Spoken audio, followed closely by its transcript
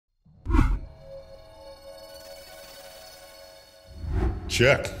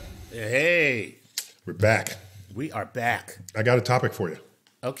Check. Hey, We're back. we are back. I got a topic for you.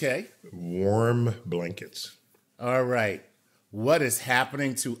 Okay. Warm blankets. All right. What is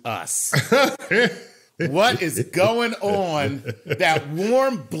happening to us? What is going on? That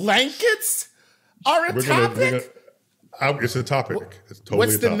warm blankets are a topic? It's a topic. It's totally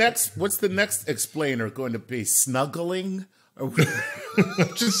What's a the topic. what's the next explainer going to be? Snuggling? I'm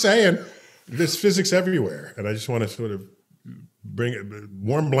just saying, there's physics everywhere. And I just want to sort of bring it.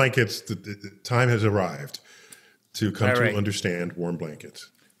 Warm blankets, the time has arrived to come to understand warm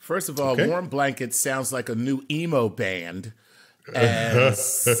blankets. First of all, warm blankets sounds like a new emo band. And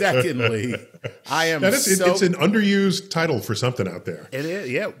secondly, I am it's an underused title for something out there. It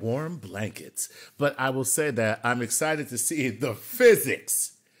is, yeah, warm blankets. But I will say that I'm excited to see the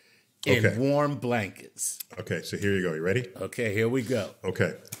physics in warm blankets. Okay, so here you go. You ready? Okay, here we go.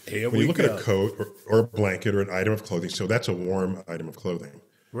 Okay. Here when we you look go. at a coat or a blanket or an item of clothing, so that's a warm item of clothing.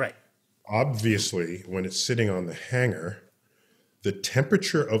 Right. Obviously, when it's sitting on the hanger, the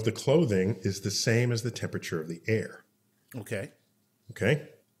temperature of the clothing is the same as the temperature of the air. Okay. Okay.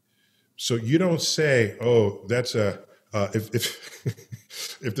 So you don't say, "Oh, that's a if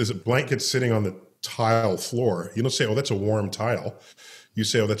if there's a blanket sitting on the tile floor," you don't say, "Oh, that's a warm tile." You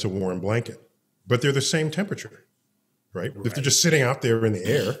say, "Oh, that's a warm blanket," but they're the same temperature, right? If they're just sitting out there in the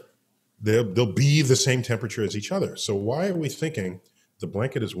air, they'll be the same temperature as each other. So why are we thinking the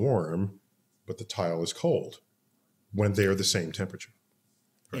blanket is warm, but the tile is cold when they're the same temperature?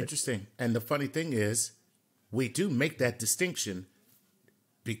 Right? Interesting. And the funny thing is, we do make that distinction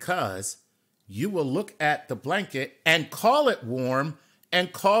because you will look at the blanket and call it warm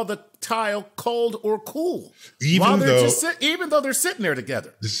and call the tile cold or cool. Even though they're sitting there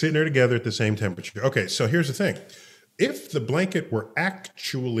together. They're sitting there together at the same temperature. Okay, so here's the thing. If the blanket were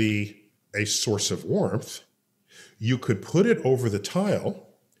actually a source of warmth, you could put it over the tile,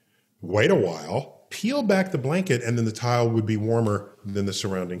 wait a while, peel back the blanket, and then the tile would be warmer than the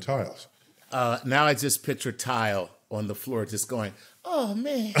surrounding tiles. Now I just picture tile on the floor just going, oh,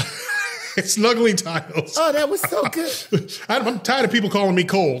 man. Snuggling tiles. Oh, that was so good. I'm tired of people calling me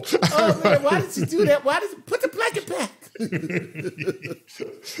cold. Oh, man, why did you do that? Why did you put the blanket back?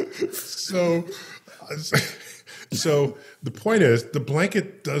 So the point is, the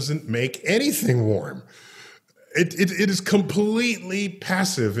blanket doesn't make anything warm. It is completely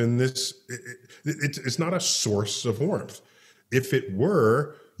passive in this. It's not a source of warmth. If it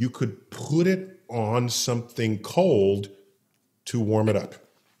were, you could put it on something cold to warm it up.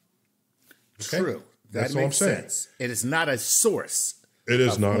 Okay? True. That makes sense. It is not a source. It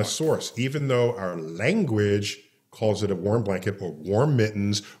is not a source, even though our language calls it a warm blanket or warm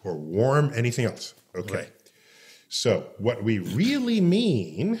mittens or warm anything else. Okay. Right. So what we really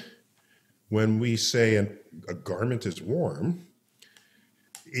mean when we say a garment is warm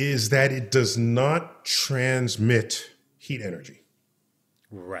is that it does not transmit heat energy.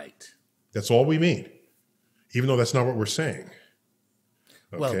 Right. That's all we mean, even though that's not what we're saying.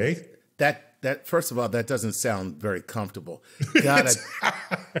 Okay. Well, that first of all, that doesn't sound very comfortable. God,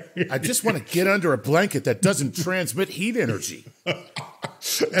 I just want to get under a blanket that doesn't transmit heat energy.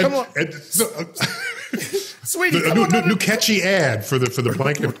 Come on. Sweetie, new catchy ad for the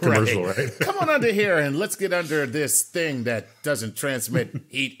blanket commercial, right? Come on under here and let's get under this thing that doesn't transmit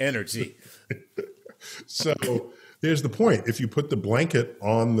heat energy. So here's the point. If you put the blanket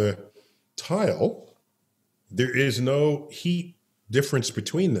on the tile, there is no heat difference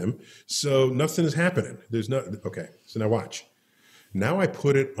between them, so nothing is happening. There's no, okay, so now watch. Now I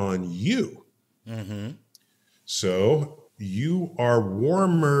put it on you. Mm-hmm. So you are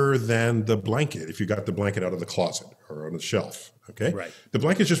warmer than the blanket if you got the blanket out of the closet or on the shelf, okay? Right. The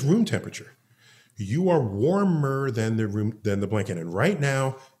blanket is just room temperature. You are warmer than the blanket, and right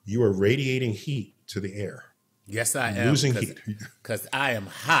now you are radiating heat to the air. Yes, I am. Losing heat. Because I am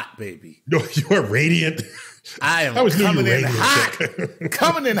hot, baby. No, you are radiant. I am coming in hot.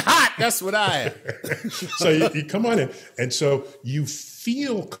 Coming in hot. That's what I am. So you come on in. And so you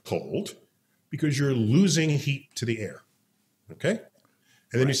feel cold because you're losing heat to the air. Okay?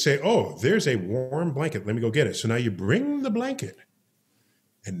 And then you say, oh, there's a warm blanket. Let me go get it. So now you bring the blanket.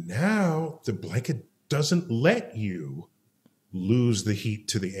 And now the blanket doesn't let you lose the heat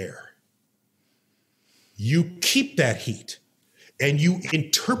to the air. You keep that heat and you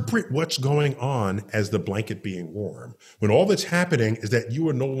interpret what's going on as the blanket being warm, when all that's happening is that you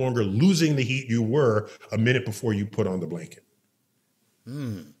are no longer losing the heat you were a minute before you put on the blanket.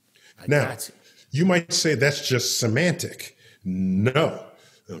 Now, you might say that's just semantic. No,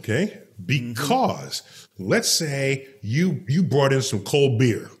 okay? Because let's say you brought in some cold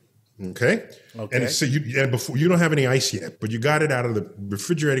beer, Okay. Okay. And so before you don't have any ice yet, but you got it out of the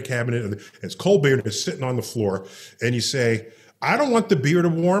refrigerator cabinet and it's cold beer and it's sitting on the floor. And you say, I don't want the beer to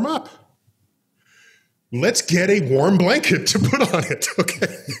warm up. Let's get a warm blanket to put on it.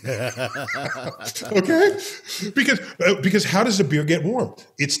 Okay. Okay. Because how does the beer get warm?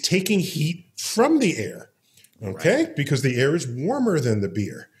 It's taking heat from the air. Okay. Right. Because the air is warmer than the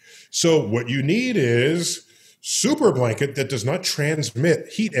beer. So what you need is super blanket that does not transmit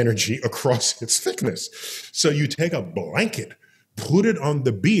heat energy across its thickness. So you take a blanket, put it on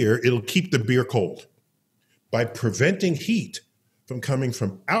the beer, it'll keep the beer cold by preventing heat from coming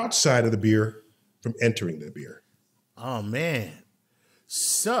from outside of the beer from entering the beer. Oh, man.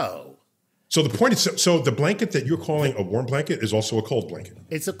 So the point is, so the blanket that you're calling a warm blanket is also a cold blanket.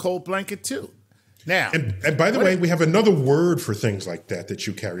 It's a cold blanket too. Now, and by the way, we have another word for things like that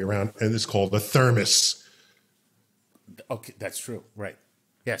you carry around, and it's called a thermos. Okay, that's true. Right.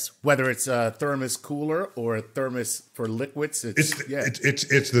 Yes. Whether it's a thermos cooler or a thermos for liquids,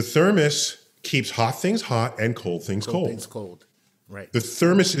 it's the thermos keeps hot things hot and cold things cold. Things cold. Right. The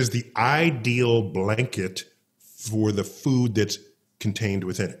thermos is the ideal blanket for the food that's contained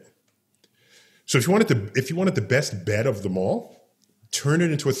within it. So if you wanted the best bed of them all, turn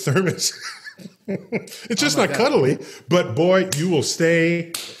it into a thermos. It's just not cuddly, but boy, you will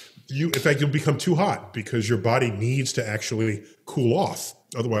stay. In fact, you'll become too hot because your body needs to actually cool off.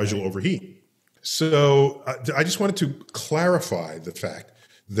 Otherwise, you'll overheat. So I just wanted to clarify the fact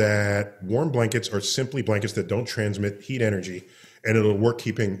that warm blankets are simply blankets that don't transmit heat energy, and it'll work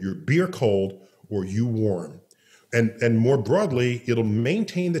keeping your beer cold or you warm. And more broadly, it'll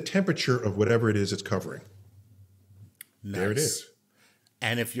maintain the temperature of whatever it is it's covering. Nice. There it is.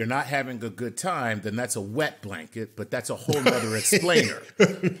 And if you're not having a good time, then that's a wet blanket, but that's a whole nother explainer.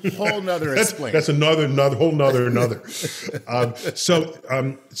 That's another whole nother.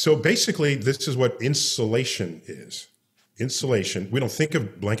 So basically, this is what insulation is. Insulation. We don't think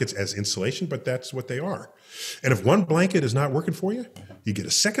of blankets as insulation, but that's what they are. And if one blanket is not working for you, you get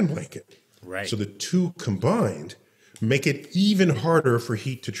a second blanket. Right. So the two combined make it even harder for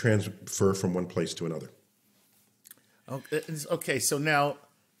heat to transfer from one place to another. Okay, so now,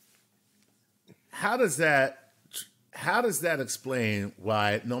 how does that explain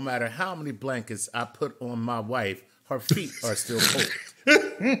why no matter how many blankets I put on my wife, her feet are still cold?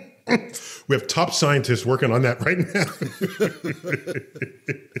 We have top scientists working on that right now.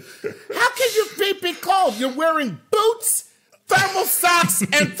 How can your feet be cold? You're wearing boots, thermal socks,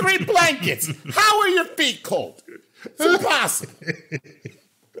 and 3 blankets. How are your feet cold? It's impossible.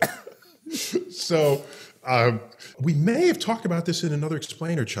 So, we may have talked about this in another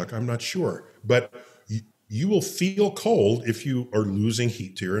explainer, Chuck. I'm not sure. But you will feel cold if you are losing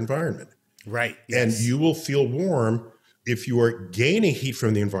heat to your environment. Right. Yes. And you will feel warm if you are gaining heat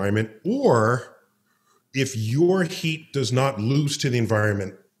from the environment, or if your heat does not lose to the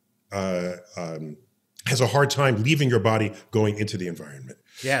environment, has a hard time leaving your body going into the environment.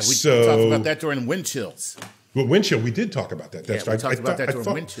 Yeah, we talked about that during wind chills. Well, wind chill, we did talk about that. That's right. We talked about that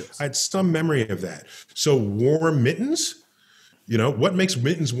during wind chills. I had some memory of that. So warm mittens, what makes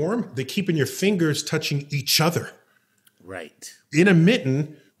mittens warm? They keep in your fingers touching each other. Right. In a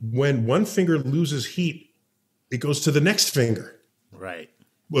mitten, when one finger loses heat, it goes to the next finger. Right.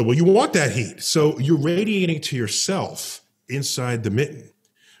 Well, you want that heat. So you're radiating to yourself inside the mitten,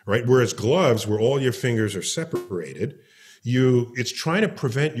 right? Whereas gloves, where all your fingers are separated, it's trying to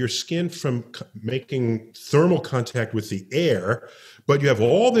prevent your skin from making thermal contact with the air, but you have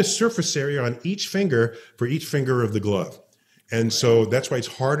all this surface area on each finger for each finger of the glove. And so that's why it's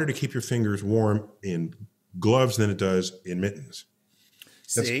harder to keep your fingers warm in gloves than it does in mittens.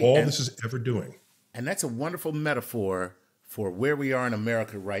 That's all this is ever doing. And that's a wonderful metaphor for where we are in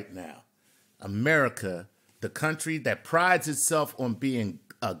America right now. America, the country that prides itself on being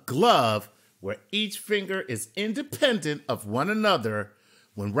a glove where each finger is independent of one another,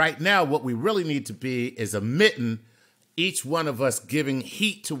 when right now what we really need to be is a mitten, each one of us giving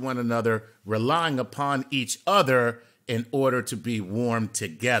heat to one another, relying upon each other in order to be warm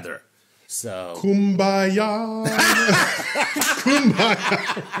together. So Kumbaya. Kumbaya.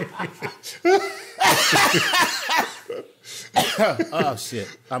 Oh, shit.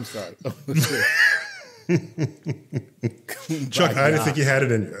 I'm sorry. Chuck, I didn't think you had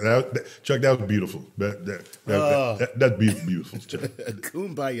it in you. Chuck, that was beautiful. That's beautiful, Chuck.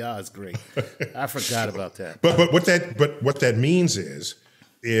 Kumbaya is great. I forgot about that. But what that means is,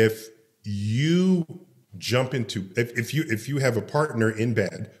 if you jump into if you have a partner in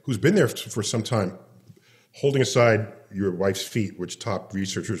bed who's been there for some time, holding aside your wife's feet, which top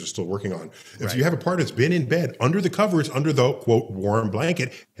researchers are still working on. If Right. you have a partner that's been in bed under the covers, under the quote warm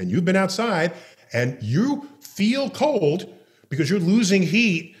blanket, and you've been outside and you feel cold because you're losing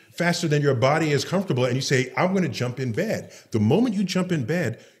heat faster than your body is comfortable, and you say, I'm going to jump in bed. The moment you jump in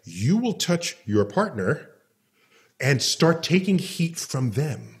bed, you will touch your partner and start taking heat from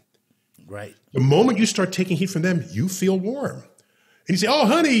them. Right. The moment you start taking heat from them, you feel warm. And you say, oh,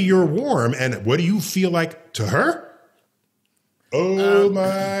 honey, you're warm. And what do you feel like to her? Oh,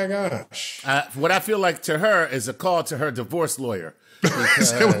 my gosh. What I feel like to her is a call to her divorce lawyer.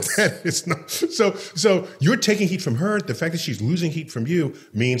 So you're taking heat from her. The fact that she's losing heat from you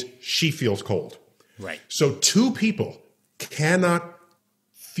means she feels cold. Right. So two people cannot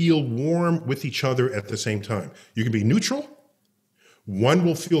feel warm with each other at the same time. You can be neutral. One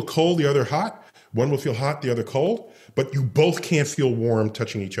will feel cold, the other hot. One will feel hot, the other cold. But you both can't feel warm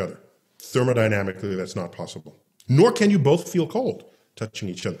touching each other. Thermodynamically, that's not possible. Nor can you both feel cold touching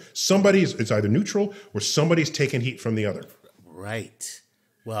each other. It's either neutral or somebody's taking heat from the other. Right.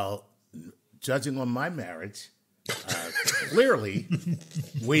 Well, judging on my marriage, clearly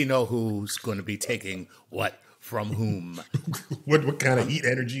we know who's going to be taking what from whom. What kind of heat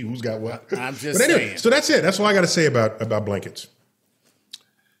energy? Who's got what? I'm just but anyway, saying. So that's it. That's all I got to say about blankets.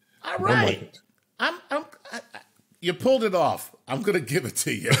 All right. You pulled it off. I'm going to give it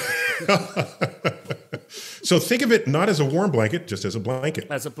to you. So think of it not as a warm blanket, just as a blanket.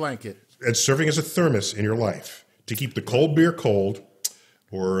 As a blanket. And serving as a thermos in your life to keep the cold beer cold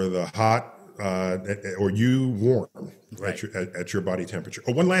or the hot or you warm Right. at your body temperature.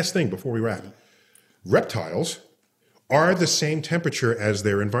 Oh, one last thing before we wrap. Reptiles are the same temperature as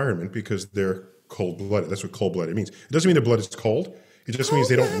their environment because they're cold-blooded. That's what cold-blooded means. It doesn't mean their blood is cold. It just means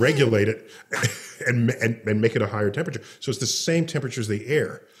they don't regulate it and make it a higher temperature. So it's the same temperature as the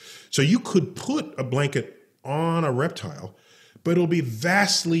air. So you could put a blanket on a reptile, but it'll be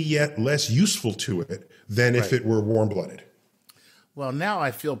vastly yet less useful to it than if it were warm-blooded. Well, now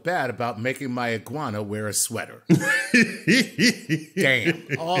I feel bad about making my iguana wear a sweater. Damn.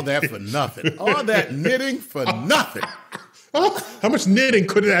 All that for nothing. All that knitting for nothing. Oh, how much knitting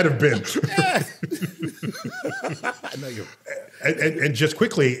could that have been? I know you're... And just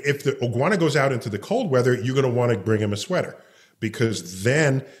quickly, if the iguana goes out into the cold weather, you're going to want to bring him a sweater because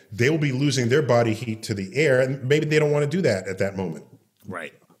then they will be losing their body heat to the air, and maybe they don't want to do that at that moment.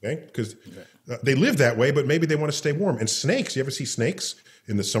 Right. Okay? Because they live that way, but maybe they want to stay warm. And snakes, you ever see snakes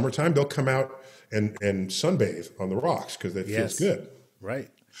in the summertime? They'll come out and sunbathe on the rocks because that feels good. Right.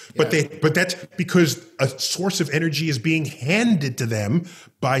 But that's because a source of energy is being handed to them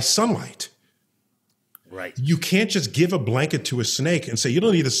by sunlight. Right. You can't just give a blanket to a snake and say, you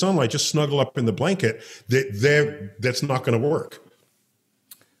don't need the sunlight, just snuggle up in the blanket. That's not going to work.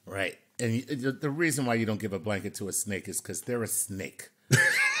 Right. And the reason why you don't give a blanket to a snake is because they're a snake.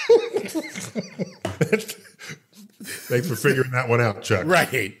 Thanks for figuring that one out, Chuck. Right.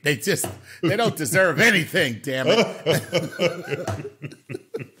 They don't deserve anything, damn it.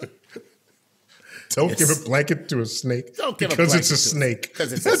 Don't give a blanket to a snake because it's a snake.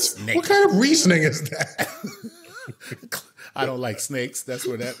 Because it's a snake. What kind of reasoning is that? I don't like snakes. That's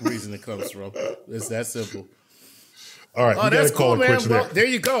where that reasoning comes from. It's that simple. All right. Oh, that's cool, man. Well, there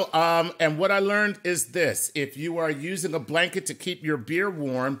you go. And what I learned is this. If you are using a blanket to keep your beer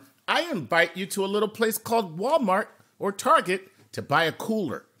warm, I invite you to a little place called Walmart or Target to buy a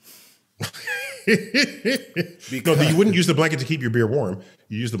cooler. No, you wouldn't use the blanket to keep your beer warm.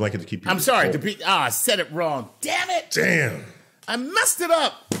 You use the blanket to keep your beer cold. I said it wrong. Damn it. Damn. I messed it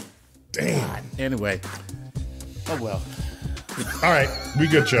up. Damn. God. Anyway. Oh, well. All right. We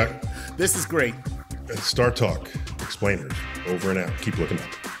good, Chuck. This is great. StarTalk. Explainers. Over and out. Keep looking up.